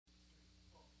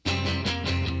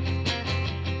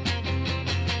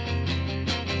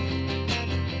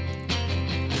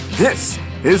This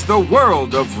is the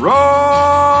World of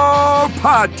Row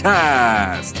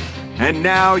podcast. And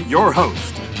now your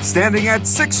host, standing at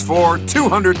 6'4",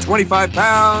 225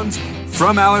 pounds,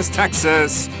 from Alice,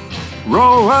 Texas,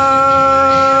 Roel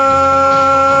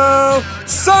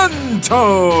Santos.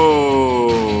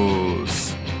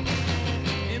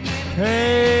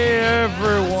 Hey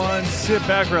everyone, sit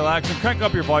back, relax, and crank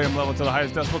up your volume level to the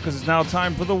highest decibel because it's now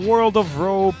time for the World of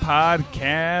Row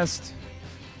podcast.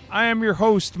 I am your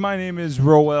host. My name is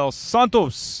Roel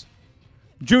Santos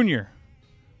Jr.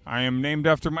 I am named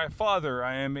after my father.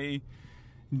 I am a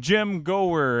gym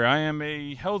goer. I am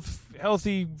a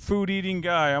healthy food eating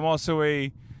guy. I'm also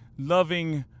a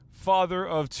loving father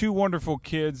of two wonderful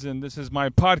kids, and this is my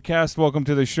podcast. Welcome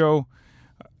to the show.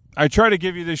 I try to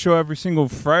give you this show every single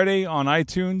Friday on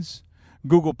iTunes,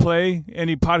 Google Play,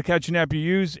 any podcatching app you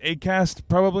use, Acast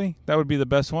probably. That would be the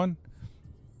best one.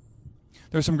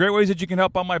 There's some great ways that you can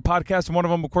help out my podcast, and one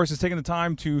of them, of course, is taking the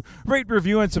time to rate,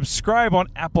 review, and subscribe on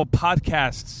Apple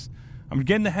Podcasts. I'm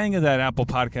getting the hang of that Apple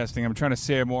podcasting. I'm trying to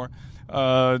say it more.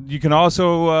 You can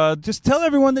also just tell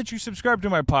everyone that you subscribe to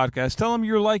my podcast. Tell them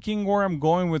you're liking where I'm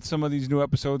going with some of these new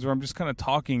episodes where I'm just kind of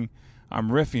talking. I'm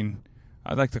riffing.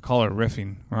 I'd like to call it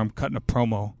riffing, or I'm cutting a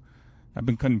promo. I've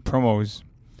been cutting promos.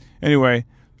 Anyway,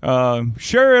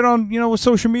 share it on, with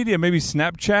social media. Maybe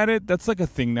Snapchat it. That's like a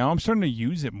thing now. I'm starting to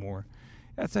use it more.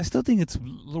 I still think it's a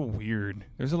little weird.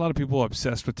 There's a lot of people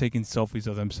obsessed with taking selfies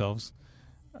of themselves.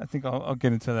 I think I'll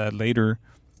get into that later.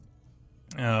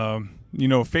 Facebook,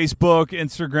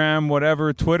 Instagram,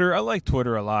 whatever, Twitter. I like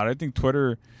Twitter a lot. I think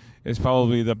Twitter is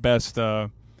probably the best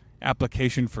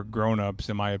application for grown-ups,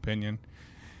 in my opinion.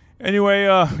 Anyway,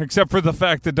 except for the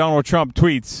fact that Donald Trump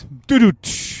tweets.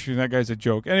 That guy's a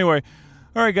joke. Anyway,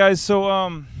 all right, guys. So,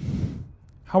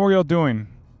 how are y'all doing?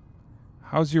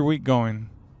 How's your week going?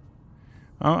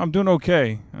 I'm doing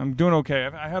okay.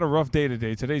 I had a rough day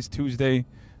today. Today's Tuesday.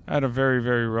 I had a very,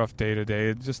 very rough day today.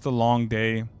 It's just a long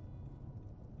day.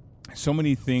 So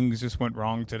many things just went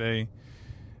wrong today,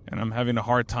 and I'm having a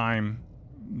hard time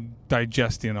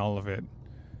digesting all of it.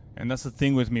 And that's the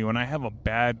thing with me. When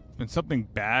something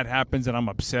bad happens and I'm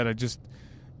upset, I just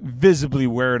visibly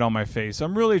wear it on my face.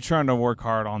 I'm really trying to work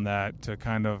hard on that to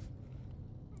kind of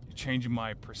change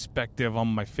my perspective on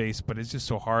my face, but it's just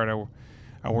so hard.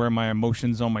 I wear my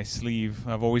emotions on my sleeve.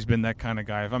 I've always been that kind of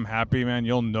guy. If I'm happy, man,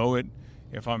 you'll know it.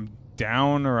 If I'm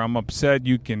down or I'm upset,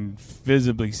 you can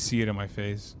visibly see it in my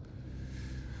face.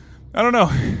 I don't know.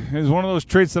 It's one of those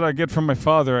traits that I get from my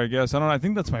father, I guess. I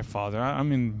think that's my father. I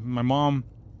mean, my mom,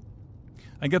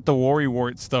 I get the worry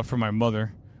wart stuff from my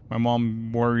mother. My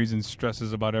mom worries and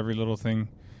stresses about every little thing,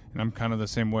 and I'm kind of the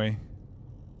same way.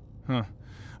 I'm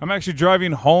actually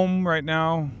driving home right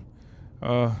now.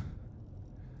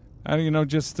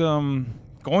 Just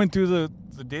going through the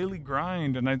daily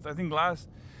grind, and I think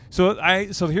So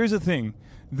here's the thing.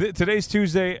 Today's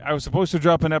Tuesday. I was supposed to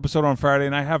drop an episode on Friday,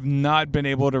 and I have not been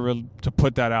able to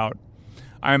put that out.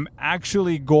 I'm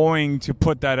actually going to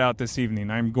put that out this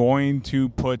evening. I'm going to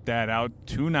put that out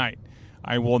tonight.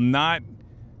 I will not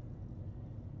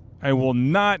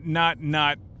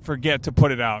forget to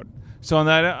put it out. So on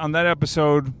that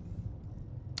episode,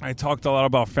 I talked a lot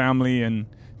about family and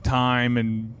time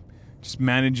and just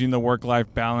managing the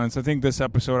work-life balance. I think this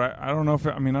episode, I don't know if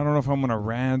I'm going to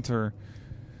rant or,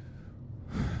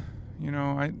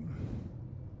 I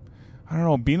don't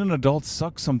know. Being an adult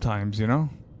sucks sometimes,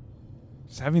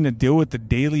 Just having to deal with the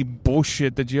daily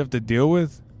bullshit that you have to deal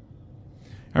with.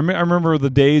 I remember the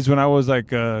days when I was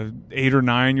like 8 or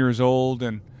 9 years old,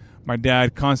 and my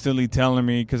dad constantly telling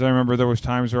me, because I remember there was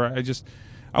times where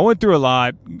I went through a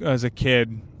lot as a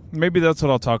kid. Maybe that's what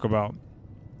I'll talk about.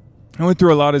 I went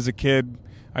through a lot as a kid.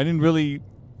 I didn't really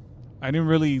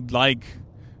like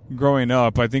growing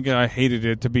up. I think I hated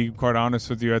it, to be quite honest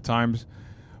with you, at times.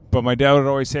 But my dad would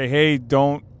always say, hey,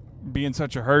 don't be in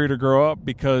such a hurry to grow up,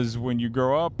 because when you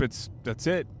grow up, that's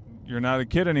it. You're not a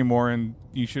kid anymore, and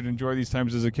you should enjoy these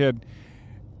times as a kid.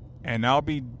 And I'll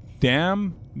be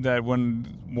damned that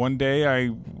when one day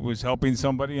I was helping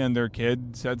somebody and their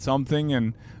kid said something,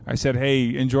 and I said,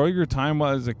 hey, enjoy your time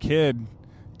as a kid.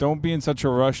 Don't be in such a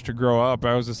rush to grow up.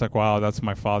 I was just like, wow, that's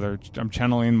my father. I'm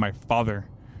channeling my father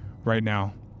right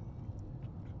now.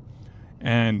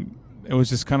 And it was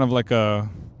just kind of like not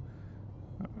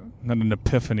an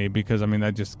epiphany, because,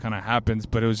 that just kind of happens.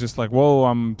 But it was just like, whoa,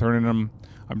 I'm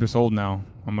just old now.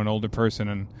 I'm an older person,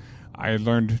 and I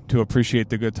learned to appreciate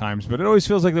the good times. But it always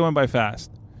feels like they went by fast.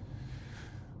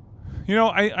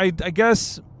 I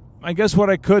guess what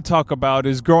I could talk about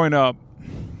is growing up.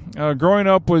 Growing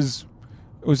up was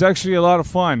actually a lot of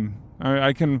fun.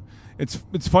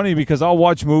 it's funny because I'll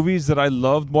watch movies that I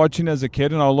loved watching as a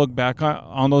kid, and I'll look back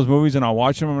on those movies and I'll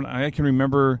watch them, and I can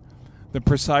remember the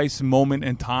precise moment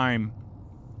in time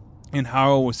and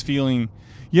how I was feeling.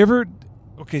 You ever?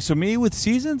 Okay, so me with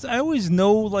seasons, I always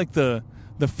know like the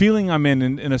feeling I'm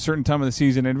in a certain time of the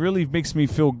season. It really makes me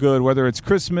feel good, whether it's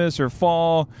Christmas or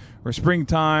fall or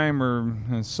springtime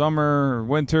or summer or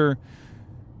winter.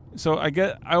 So I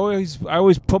always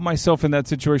put myself in that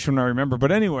situation when I remember.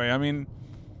 But anyway, I mean,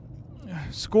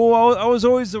 school, I was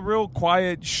always a real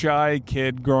quiet, shy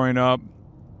kid growing up.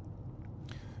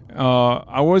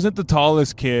 I wasn't the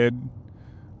tallest kid,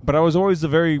 but I was always a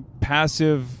very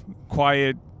passive,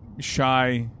 quiet,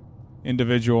 shy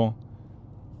individual.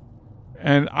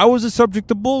 And I was a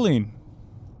subject of bullying.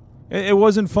 It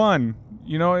wasn't fun.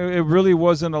 You know, it really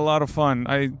wasn't a lot of fun.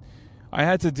 I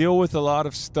had to deal with a lot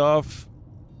of stuff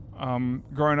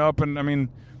growing up, and I mean,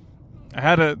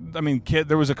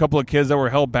 there was a couple of kids that were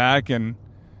held back, and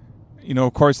you know,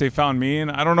 of course, they found me,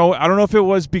 and I don't know if it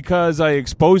was because I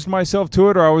exposed myself to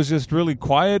it or I was just really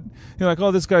quiet. You're like, oh,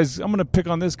 I'm going to pick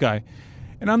on this guy,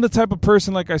 and I'm the type of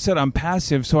person, like I said, I'm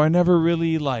passive, so I never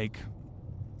really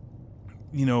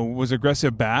was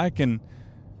aggressive back, and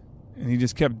he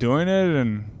just kept doing it,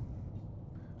 and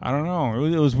I don't know,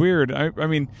 it was weird. I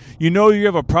mean, you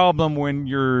have a problem when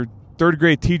your third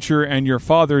grade teacher and your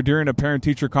father during a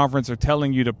parent-teacher conference are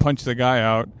telling you to punch the guy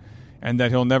out and that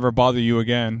he'll never bother you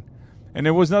again. And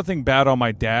it was nothing bad on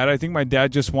my dad. I think my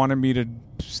dad just wanted me to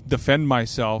defend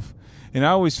myself. And I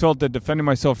always felt that defending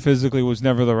myself physically was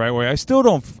never the right way. I still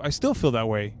feel that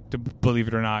way, to believe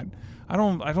it or not. I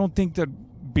don't think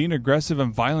that being aggressive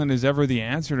and violent is ever the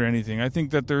answer to anything. I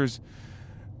think that there's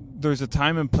a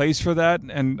time and place for that,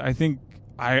 and I think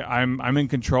I'm in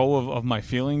control of my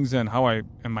feelings and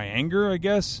and my anger, I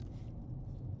guess.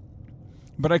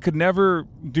 But I could never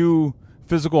do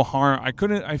physical harm.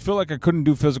 I feel like I couldn't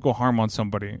do physical harm on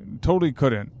somebody. Totally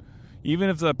couldn't. Even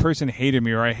if that person hated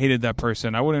me or I hated that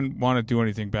person, I wouldn't want to do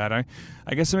anything bad.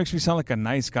 I guess it makes me sound like a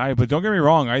nice guy, but don't get me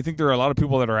wrong. I think there are a lot of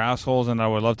people that are assholes and I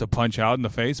would love to punch out in the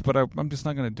face, but I'm just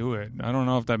not going to do it. I don't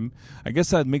know if I guess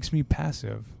that makes me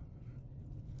passive.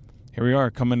 Here we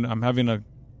are I'm having a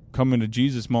come into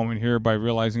Jesus moment here by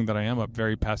realizing that I am a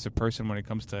very passive person when it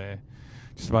comes to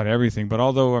just about everything. But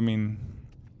although, I mean,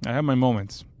 I have my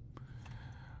moments.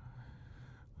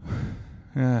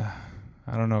 Yeah,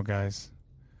 I don't know, guys.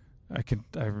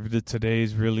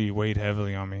 Today's really weighed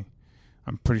heavily on me.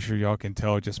 I'm pretty sure y'all can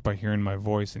tell just by hearing my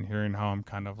voice and hearing how I'm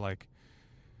kind of like,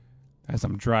 as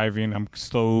I'm driving, I'm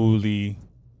slowly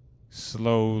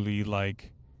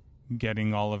like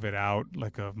getting all of it out,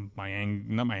 like not my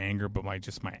anger, but my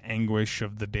anguish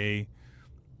of the day.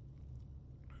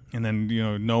 And then,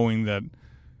 knowing that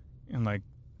in like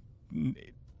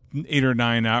 8 or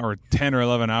 9 hours, 10 or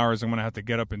 11 hours, I'm going to have to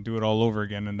get up and do it all over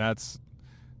again. And that's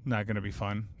not going to be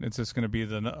fun. It's just going to be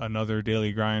another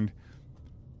daily grind.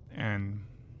 And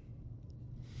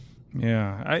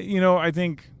yeah, I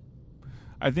think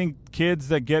kids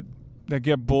that get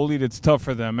bullied, it's tough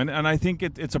for them. And I think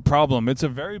it's a problem. It's a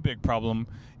very big problem.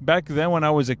 Back then when I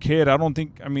was a kid,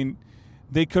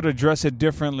 they could address it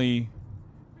differently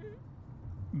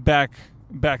back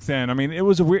then. I mean, it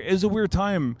was a weird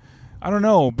time. I don't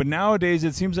know, but nowadays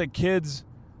it seems like kids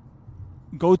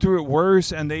go through it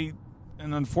worse, and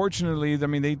unfortunately,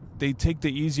 they take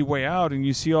the easy way out, and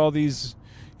you see all these,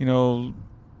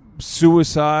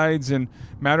 suicides. And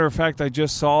matter of fact, I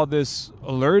just saw this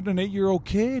alert: an 8-year-old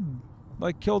kid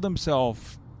killed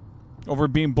himself over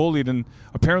being bullied, and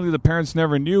apparently the parents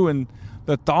never knew. And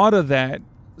the thought of that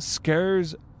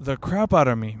scares the crap out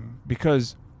of me,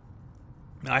 because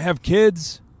I have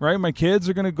kids, right? My kids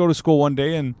are going to go to school one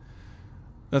day, and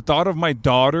the thought of my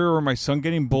daughter or my son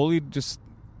getting bullied just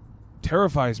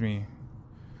terrifies me.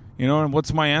 And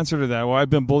what's my answer to that? Well, I've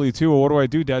been bullied too. Well, what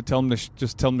do, Dad? Tell them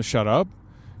to shut up?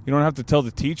 You don't have to tell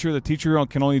the teacher. The teacher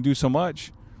can only do so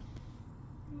much.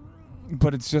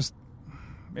 But it's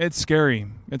scary.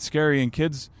 It's scary. And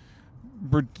kids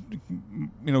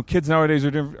nowadays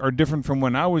are different from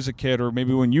when I was a kid, or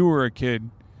maybe when you were a kid.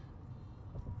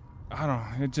 I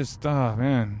don't know. It just,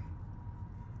 man.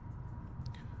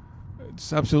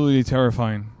 It's absolutely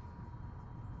terrifying.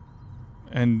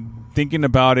 And thinking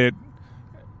about it,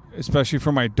 especially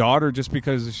for my daughter, just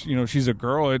because, she's a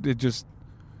girl, it just,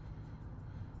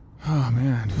 oh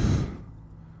man,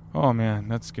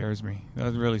 that scares me.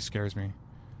 That really scares me.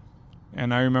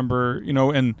 And I remember,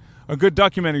 and a good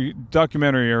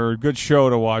documentary or a good show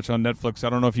to watch on Netflix. I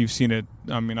don't know if you've seen it.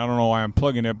 I don't know why I'm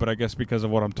plugging it, but I guess because of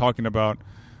what I'm talking about.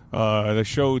 The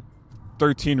show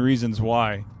 13 Reasons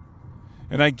Why.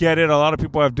 And I get it. A lot of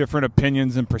people have different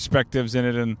opinions and perspectives in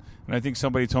it. And I think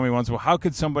somebody told me once, well, how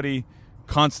could somebody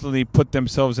constantly put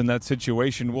themselves in that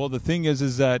situation? Well, the thing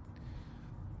is that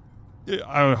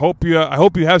I hope you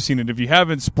have seen it. If you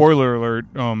haven't, spoiler alert,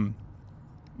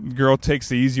 girl takes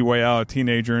the easy way out, a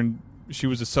teenager, and she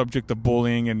was a subject of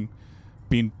bullying and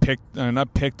being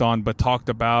not picked on, but talked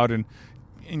about. And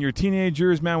in your teenage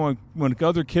years, man, when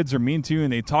other kids are mean to you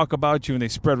and they talk about you and they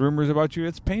spread rumors about you,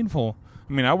 it's painful.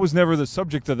 I mean, I was never the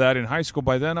subject of that in high school.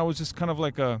 By then, I was just kind of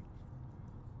like I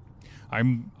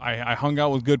hung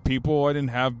out with good people. I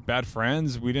didn't have bad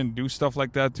friends. We didn't do stuff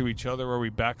like that to each other where we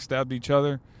backstabbed each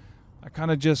other. I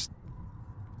kind of just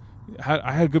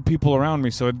I had good people around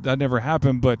me, so that never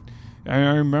happened. But I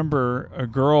remember a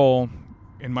girl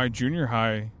in my junior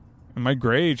high, in my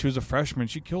grade, she was a freshman.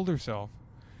 She killed herself.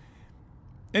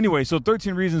 Anyway, so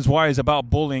 13 Reasons Why is about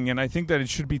bullying, and I think that it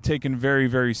should be taken very,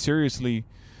 very seriously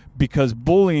because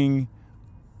bullying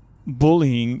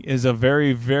is a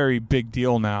very, very big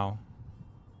deal now.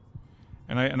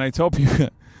 And I tell people,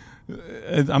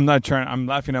 I'm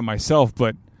laughing at myself,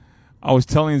 but I was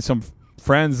telling some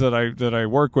friends that I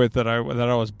work with that I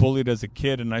was bullied as a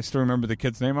kid, and I still remember the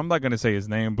kid's name. I'm not going to say his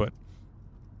name, but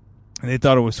they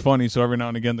thought it was funny. So every now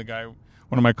and again,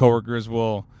 one of my coworkers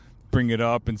will bring it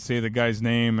up and say the guy's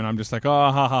name, and I'm just like, oh,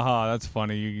 ha ha ha, that's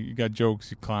funny. You got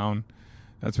jokes, you clown.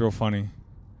 That's real funny.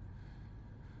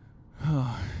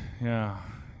 Yeah,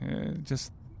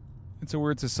 it's a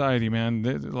weird society, man.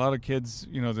 There's a lot of kids,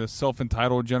 the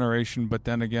self-entitled generation, but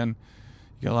then again,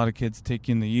 you got a lot of kids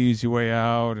taking the easy way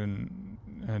out, and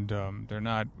they're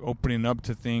not opening up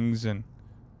to things. And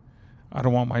I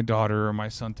don't want my daughter or my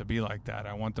son to be like that.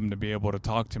 I want them to be able to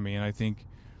talk to me, and I think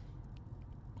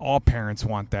all parents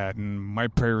want that. And my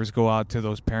prayers go out to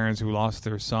those parents who lost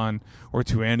their son, or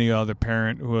to any other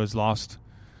parent who has lost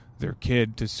their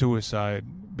kid to suicide,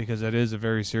 because that is a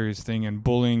very serious thing, and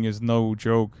bullying is no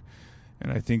joke.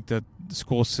 And I think that the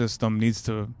school system needs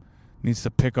to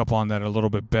pick up on that a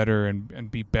little bit better and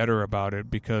be better about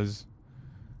it, because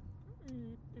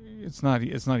it's not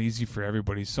easy for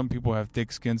everybody. Some people have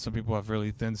thick skin, some people have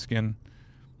really thin skin.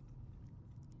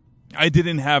 I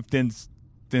didn't have thick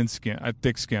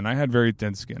skin. I had very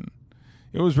thin skin.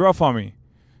 It was rough on me.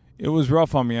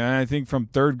 And I think from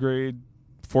 3rd grade,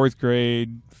 4th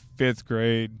grade, 5th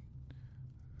grade,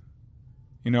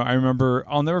 I remember,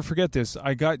 I'll never forget this.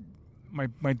 I got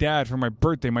my dad for my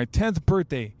birthday, my 10th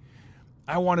birthday.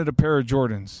 I wanted a pair of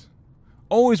Jordans.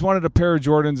 Always wanted a pair of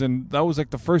Jordans, and that was like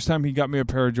the first time he got me a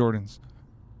pair of Jordans.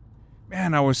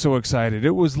 Man, I was so excited.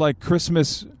 It was like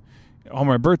Christmas on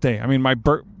my birthday. I mean, my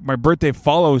birthday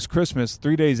follows Christmas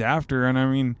 3 days after, and I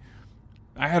mean,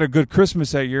 I had a good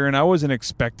Christmas that year, and I wasn't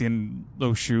expecting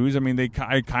those shoes. I mean,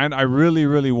 I really,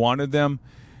 really wanted them,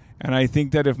 and I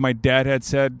think that if my dad had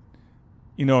said,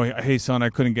 hey, son, I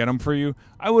couldn't get them for you,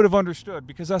 I would have understood,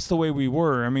 because that's the way we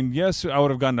were. I mean, yes, I would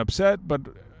have gotten upset, but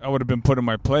I would have been put in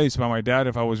my place by my dad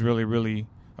if I was really, really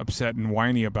upset and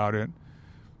whiny about it.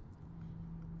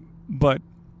 But,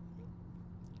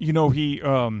 he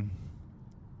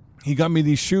got me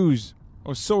these shoes. I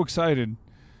was so excited.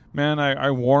 Man,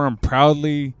 I wore them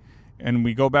proudly, and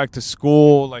we go back to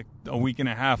school like a week and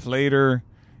a half later,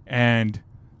 and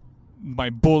my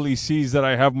bully sees that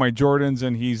I have my Jordans,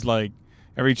 and he's like,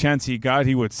 every chance he got,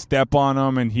 he would step on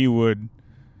them, and he would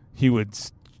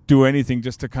do anything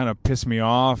just to kind of piss me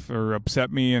off or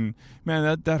upset me. And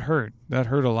man, that hurt. That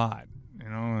hurt a lot,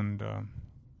 And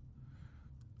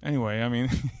anyway, I mean,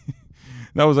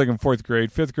 that was like in 4th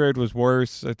grade. 5th grade was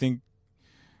worse. I think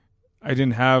I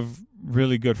didn't have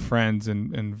really good friends,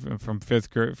 and from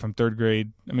 3rd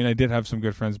grade. I mean, I did have some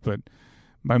good friends, but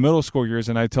my middle school years,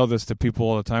 and I tell this to people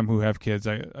all the time who have kids.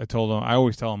 I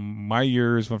always tell them my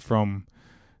years from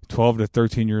 12 to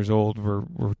 13 years old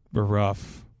were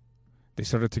rough. They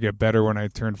started to get better when I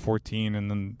turned 14, and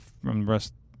then from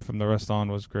the rest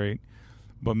on was great.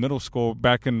 But middle school,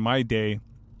 back in my day,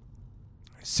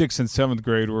 6th and 7th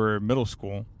grade were middle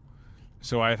school.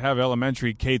 So I'd have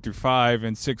elementary K through 5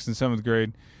 and 6th and 7th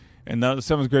grade. And the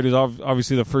 7th grade is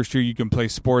obviously the first year you can play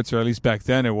sports, or at least back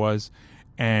then it was.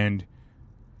 And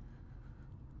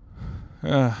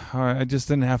I just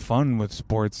didn't have fun with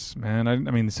sports, man. I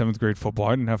mean, the 7th grade football,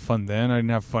 I didn't have fun then. I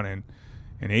didn't have fun in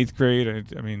 8th grade.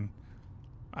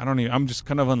 I'm just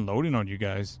kind of unloading on you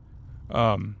guys.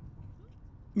 6th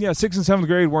and 7th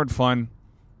grade weren't fun.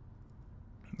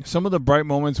 Some of the bright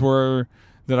moments were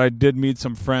that I did meet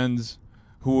some friends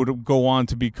who would go on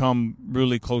to become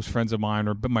really close friends of mine,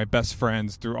 or my best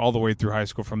friends all the way through high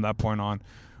school from that point on,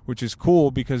 which is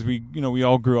cool because we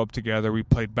all grew up together. We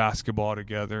played basketball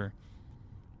together.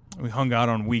 We hung out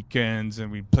on weekends,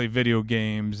 and we played video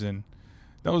games, and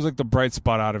That was like the bright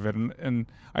spot out of it. And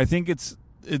I think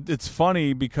it's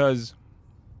funny because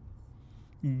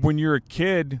when you're a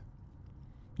kid,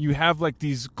 you have like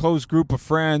these close group of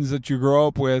friends that you grow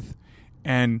up with,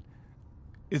 and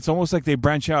it's almost like they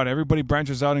branch out. Everybody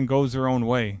branches out and goes their own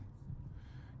way.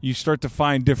 You start to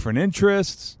find different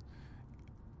interests,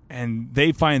 and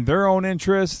they find their own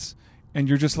interests, and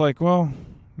you're just like, well,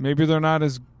 maybe they're not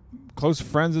as close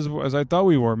friends as I thought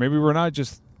we were. Maybe we're not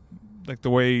just like the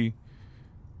way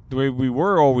we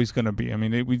were always going to be. I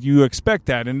mean, you expect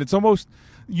that, and it's almost,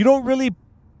 you don't really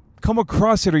come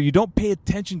across it, or you don't pay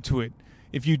attention to it.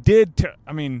 If you did,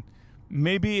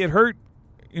 maybe it hurt.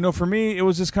 For me, it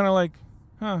was just kind of like,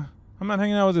 I'm not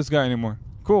hanging out with this guy anymore.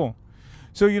 Cool.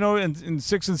 So, in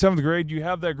 6th and 7th grade, you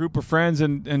have that group of friends,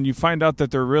 and you find out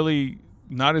that they're really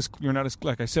you're not as,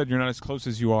 like I said, you're not as close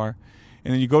as you are.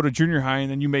 And then you go to junior high,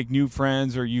 and then you make new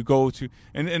friends, or you go to,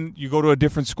 and you go to a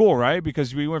different school, right?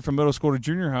 Because we went from middle school to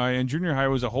junior high, and junior high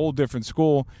was a whole different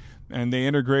school, and they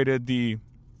integrated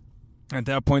at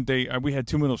that point, we had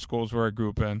 2 middle schools where I grew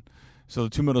up in. So the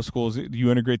 2 middle schools,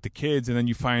 you integrate the kids, and then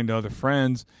you find other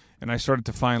friends. And I started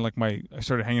to find I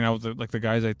started hanging out with the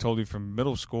guys I told you from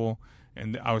middle school,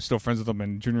 and I was still friends with them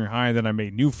in junior high. And then I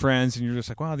made new friends, and you're just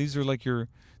like, wow, these are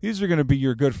going to be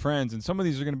your good friends, and some of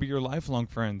these are going to be your lifelong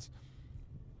friends.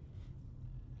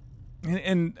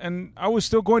 And I was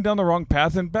still going down the wrong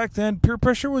path. And back then, peer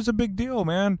pressure was a big deal,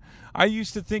 man. I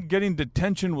used to think getting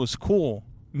detention was cool.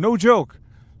 No joke.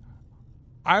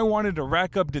 I wanted to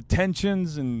rack up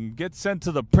detentions and get sent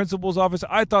to the principal's office.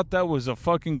 I thought that was a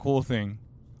fucking cool thing.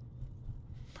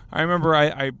 I remember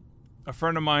a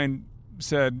friend of mine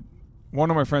said, one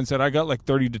of my friends said, I got like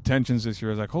 30 detentions this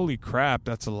year. I was like, holy crap,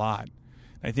 that's a lot.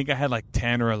 I think I had like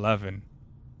 10 or 11.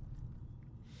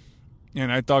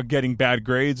 And I thought getting bad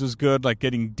grades was good, like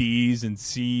getting D's and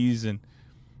C's, and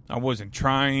I wasn't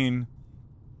trying.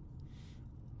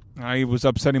 I was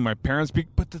upsetting my parents.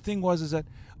 But the thing was that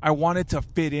I wanted to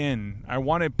fit in. I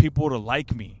wanted people to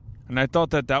like me. And I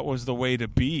thought that was the way to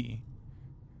be.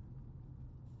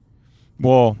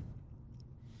 Well,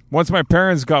 once my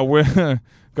parents got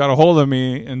a hold of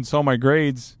me and saw my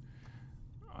grades,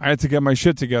 I had to get my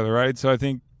shit together, right? So I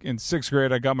think in 6th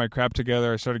grade, I got my crap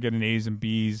together. I started getting A's and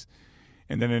B's.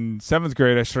 And then in 7th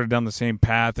grade, I started down the same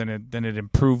path, and then it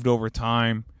improved over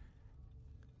time.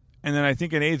 And then I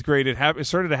think in 8th grade, it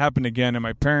started to happen again, and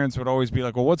my parents would always be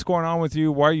like, well, what's going on with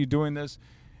you? Why are you doing this?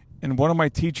 And one of my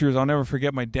teachers, I'll never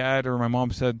forget, my dad or my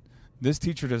mom said, this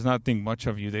teacher does not think much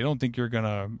of you. They don't think you're going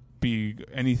to be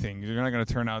anything. You're going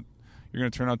to turn out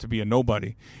to be a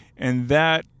nobody. And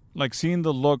that, like seeing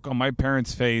the look on my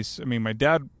parents' face, my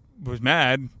dad was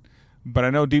mad, but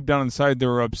I know deep down inside they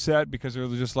were upset because they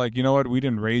were just like, you know what? We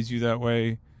didn't raise you that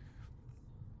way.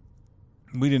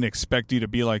 We didn't expect you to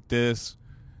be like this.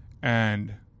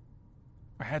 And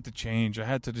I had to change. I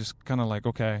had to just kind of like,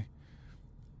 okay,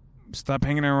 stop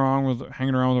hanging around with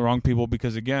the wrong people,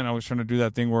 because again, I was trying to do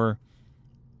that thing where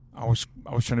I was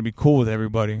trying to be cool with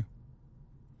everybody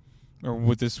or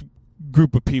with this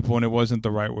group of people, and it wasn't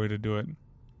the right way to do it.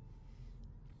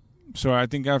 So I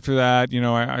think after that,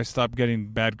 I stopped getting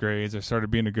bad grades. I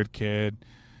started being a good kid.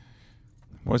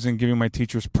 Wasn't giving my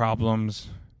teachers problems,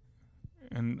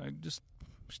 and I just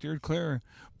steered clear.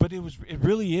 But it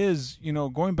really is,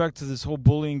 going back to this whole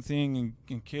bullying thing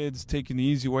and kids taking the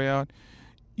easy way out.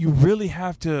 You really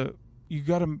have to. You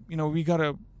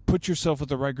gotta put yourself with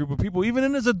the right group of people,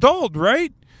 even as an adult,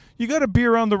 right? You gotta be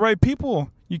around the right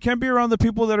people. You can't be around the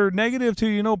people that are negative to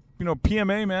you.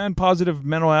 PMA, man, positive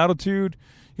mental attitude.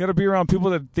 You gotta be around people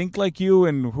that think like you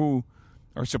and who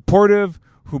are supportive,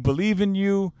 who believe in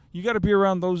you. You gotta be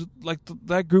around those, like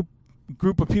that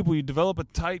group of people. You develop a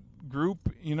tight group,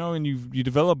 and you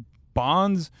develop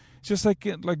bonds. It's just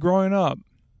like growing up.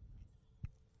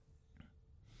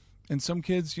 And some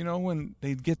kids, when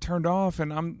they get turned off,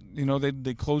 and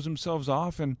they close themselves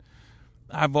off. And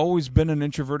I've always been an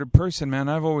introverted person, man.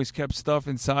 I've always kept stuff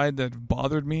inside that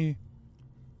bothered me,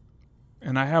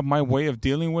 and I have my way of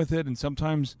dealing with it. And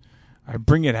sometimes I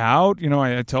bring it out.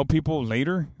 I tell people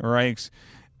later,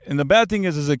 and the bad thing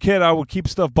is, as a kid, I would keep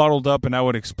stuff bottled up, and I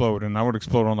would explode, on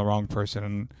the wrong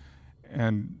person.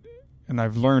 And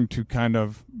I've learned to kind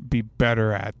of be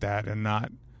better at that and not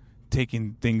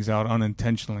taking things out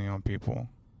unintentionally on people.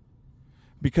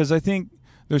 Because I think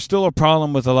there's still a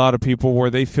problem with a lot of people where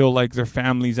they feel like their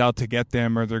family's out to get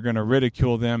them or they're going to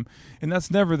ridicule them. And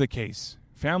that's never the case.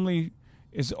 Family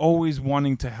is always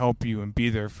wanting to help you and be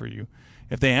there for you.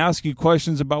 If they ask you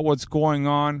questions about what's going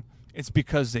on, it's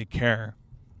because they care.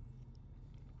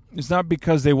 It's not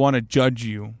because they want to judge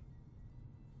you.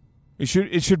 It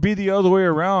should be the other way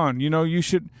around.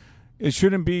 It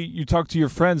shouldn't be you talk to your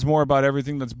friends more about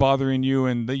everything that's bothering you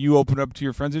and that you open up to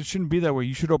your friends. It shouldn't be that way.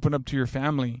 You should open up to your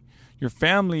family. Your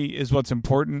family is what's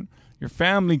important. Your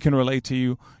family can relate to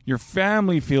you. Your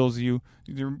family feels you.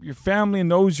 Your family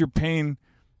knows your pain.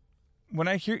 When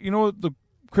I hear, the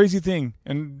crazy thing,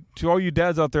 and to all you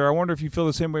dads out there, I wonder if you feel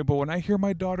the same way, but when I hear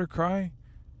my daughter cry,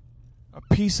 a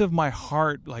piece of my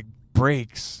heart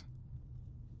breaks.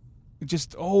 It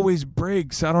just always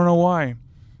breaks. I don't know why.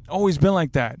 Always been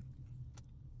like that.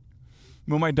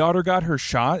 When my daughter got her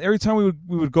shot, every time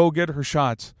we would go get her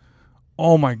shots,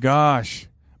 oh my gosh,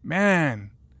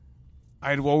 man,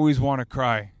 I'd always want to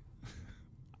cry.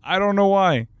 I don't know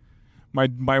why.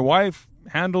 My wife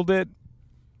handled it.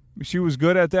 She was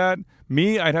good at that.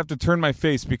 Me, I'd have to turn my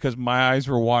face because my eyes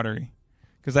were watery.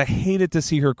 Because I hated to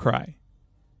see her cry.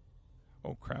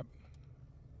 Oh, crap.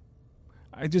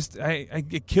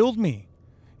 It killed me.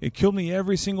 It killed me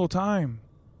every single time.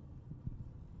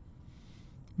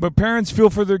 But parents feel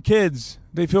for their kids.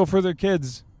 They feel for their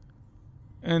kids.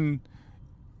 And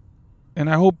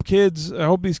I hope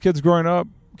these kids growing up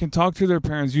can talk to their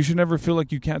parents. You should never feel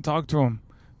like you can't talk to them.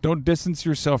 Don't distance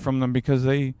yourself from them because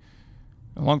a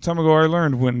long time ago I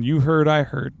learned when you hurt, I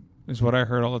hurt is what I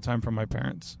heard all the time from my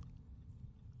parents.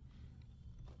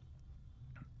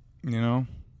 I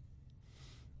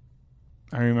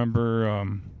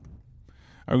remember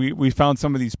we found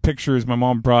some of these pictures my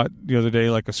mom brought the other day,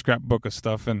 like a scrapbook of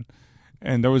stuff, and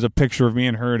there was a picture of me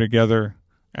and her together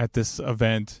at this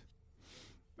event.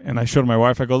 And I showed my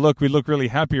wife, I go, look, we look really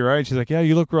happy, right? She's like, yeah,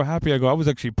 you look real happy. I go, I was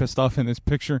actually pissed off in this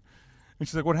picture. And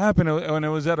she's like, what happened? And it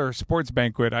was at our sports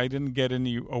banquet. I didn't get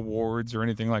any awards or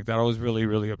anything like that. I was really,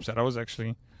 really upset. I was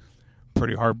actually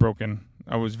pretty heartbroken.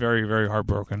 I was very, very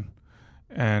heartbroken.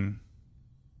 And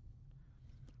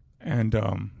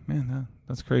man,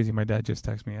 that's crazy. My dad just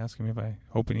texted me asking me if I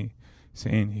hope, and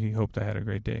saying he hoped I had a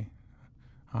great day.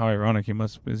 How ironic.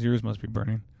 His ears must be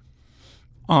burning.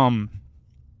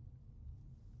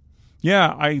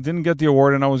 Yeah, I didn't get the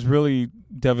award, and I was really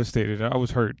devastated. I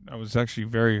was hurt. I was actually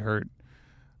very hurt.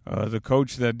 The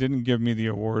coach that didn't give me the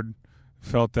award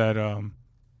felt that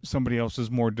somebody else is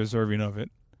more deserving of it.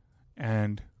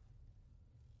 And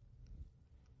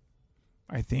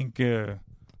I think 3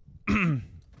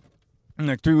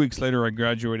 weeks later, I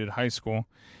graduated high school,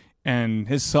 and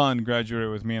his son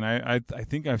graduated with me. And I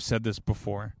think I've said this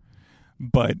before,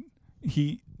 but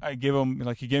he gave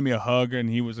me a hug, and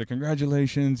he was like,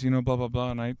 congratulations, blah, blah,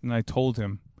 blah. And I told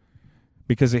him,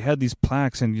 because they had these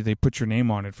plaques and they put your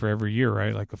name on it for every year,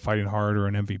 right? Like a Fighting Heart or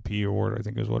an MVP award, I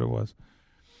think is what it was.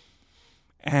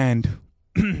 And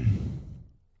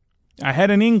I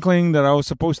had an inkling that I was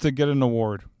supposed to get an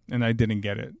award, and I didn't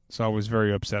get it. So I was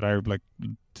very upset. I had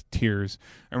tears.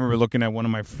 I remember looking at one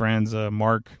of my friends,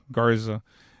 Mark Garza,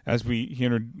 as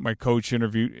my coach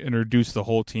introduced the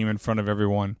whole team in front of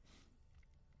everyone.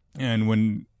 And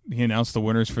when he announced the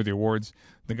winners for the awards,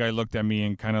 the guy looked at me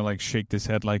and kind of shaked his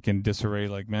head in disarray,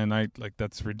 man,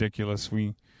 that's ridiculous.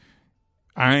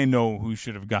 I know who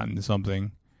should have gotten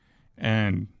something.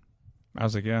 And I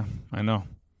was like, yeah, I know.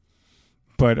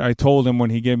 But I told him when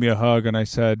he gave me a hug, and I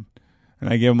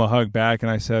gave him a hug back, and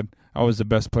I said, I was the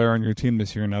best player on your team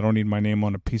this year, and I don't need my name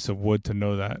on a piece of wood to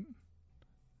know that.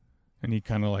 And he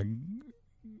kind of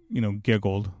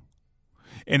giggled.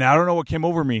 And I don't know what came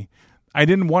over me. I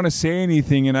didn't want to say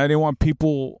anything, and I didn't want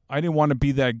to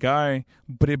be that guy,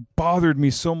 but it bothered me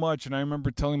so much. And I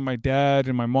remember telling my dad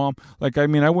and my mom,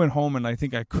 I went home and I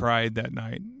think I cried that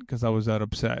night because I was that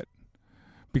upset.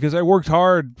 Because I worked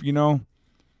hard,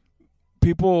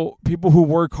 People who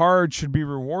work hard should be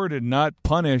rewarded, not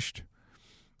punished.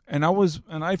 And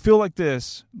I feel like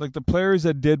this, the players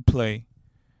that did play,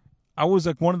 I was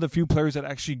one of the few players that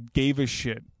actually gave a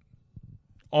shit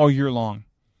all year long.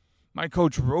 My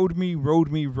coach rode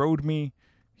me.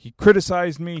 He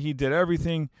criticized me. He did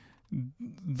everything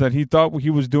that he thought he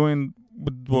was doing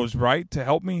was right to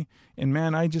help me. And,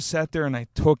 man, I just sat there and I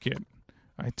took it.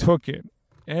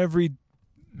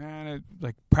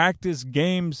 Practice,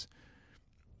 games.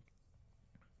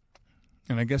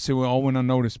 And I guess it all went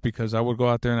unnoticed because I would go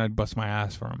out there and I'd bust my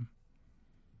ass for him.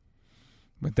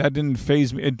 But that didn't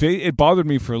faze me. It bothered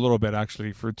me for a little bit,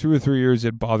 actually. For 2 or 3 years,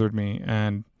 it bothered me.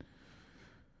 And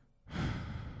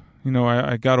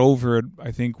I got over it,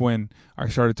 I think, when I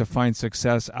started to find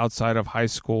success outside of high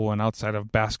school and outside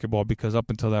of basketball, because up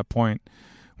until that point,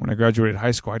 when I graduated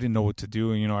high school, I didn't know what to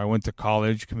do. I went to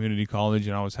college, community college,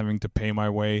 and I was having to pay my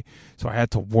way. So I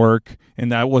had to work,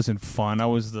 and that wasn't fun. I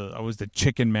was the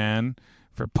chicken man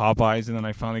for Popeyes, and then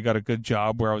I finally got a good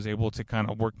job where I was able to kind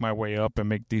of work my way up and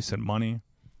make decent money.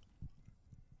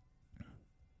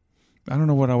 I don't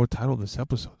know what I would title this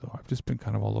episode, though. I've just been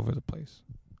kind of all over the place.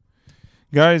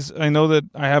 Guys, I know that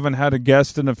I haven't had a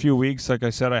guest in a few weeks. Like I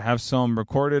said, I have some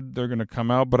recorded. They're going to come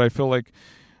out, but I feel like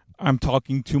I'm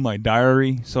talking to my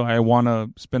diary, so I want to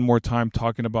spend more time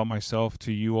talking about myself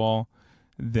to you all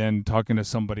than talking to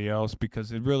somebody else,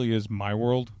 because it really is my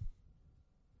world.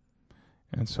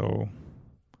 And so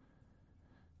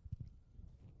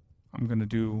I'm going to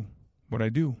do what I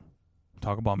do,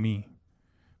 talk about me.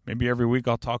 Maybe every week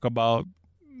I'll talk about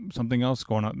something else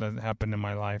going on that happened in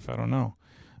my life. I don't know.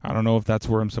 I don't know if that's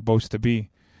where I'm supposed to be.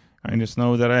 I just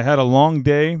know that I had a long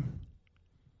day and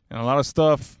a lot of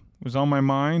stuff was on my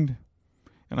mind.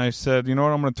 And I said, you know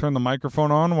what, I'm going to turn the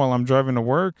microphone on while I'm driving to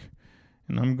work.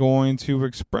 And I'm going to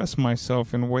express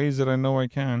myself in ways that I know I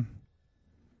can.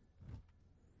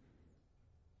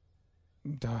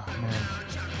 Man.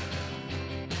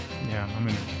 Yeah,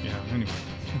 anyway.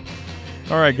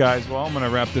 All right, guys. Well, I'm going to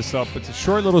wrap this up. It's a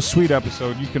short little sweet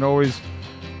episode. You can always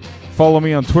follow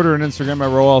me on Twitter and Instagram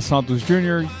at Roel Santos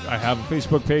Jr. I have a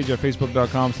Facebook page at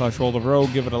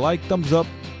facebook.com/WorldofRo. Give it a like, thumbs up,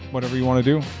 whatever you want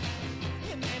to do.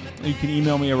 You can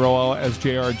email me at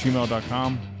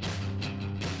roelsjr@gmail.com.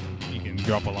 You can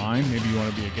drop a line. Maybe you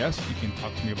want to be a guest. You can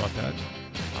talk to me about that.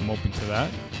 I'm open to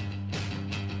that.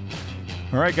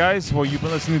 All right, guys. Well, you've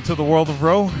been listening to The World of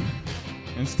Ro.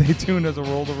 And stay tuned as The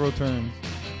World of Ro turns.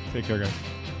 Take care, guys.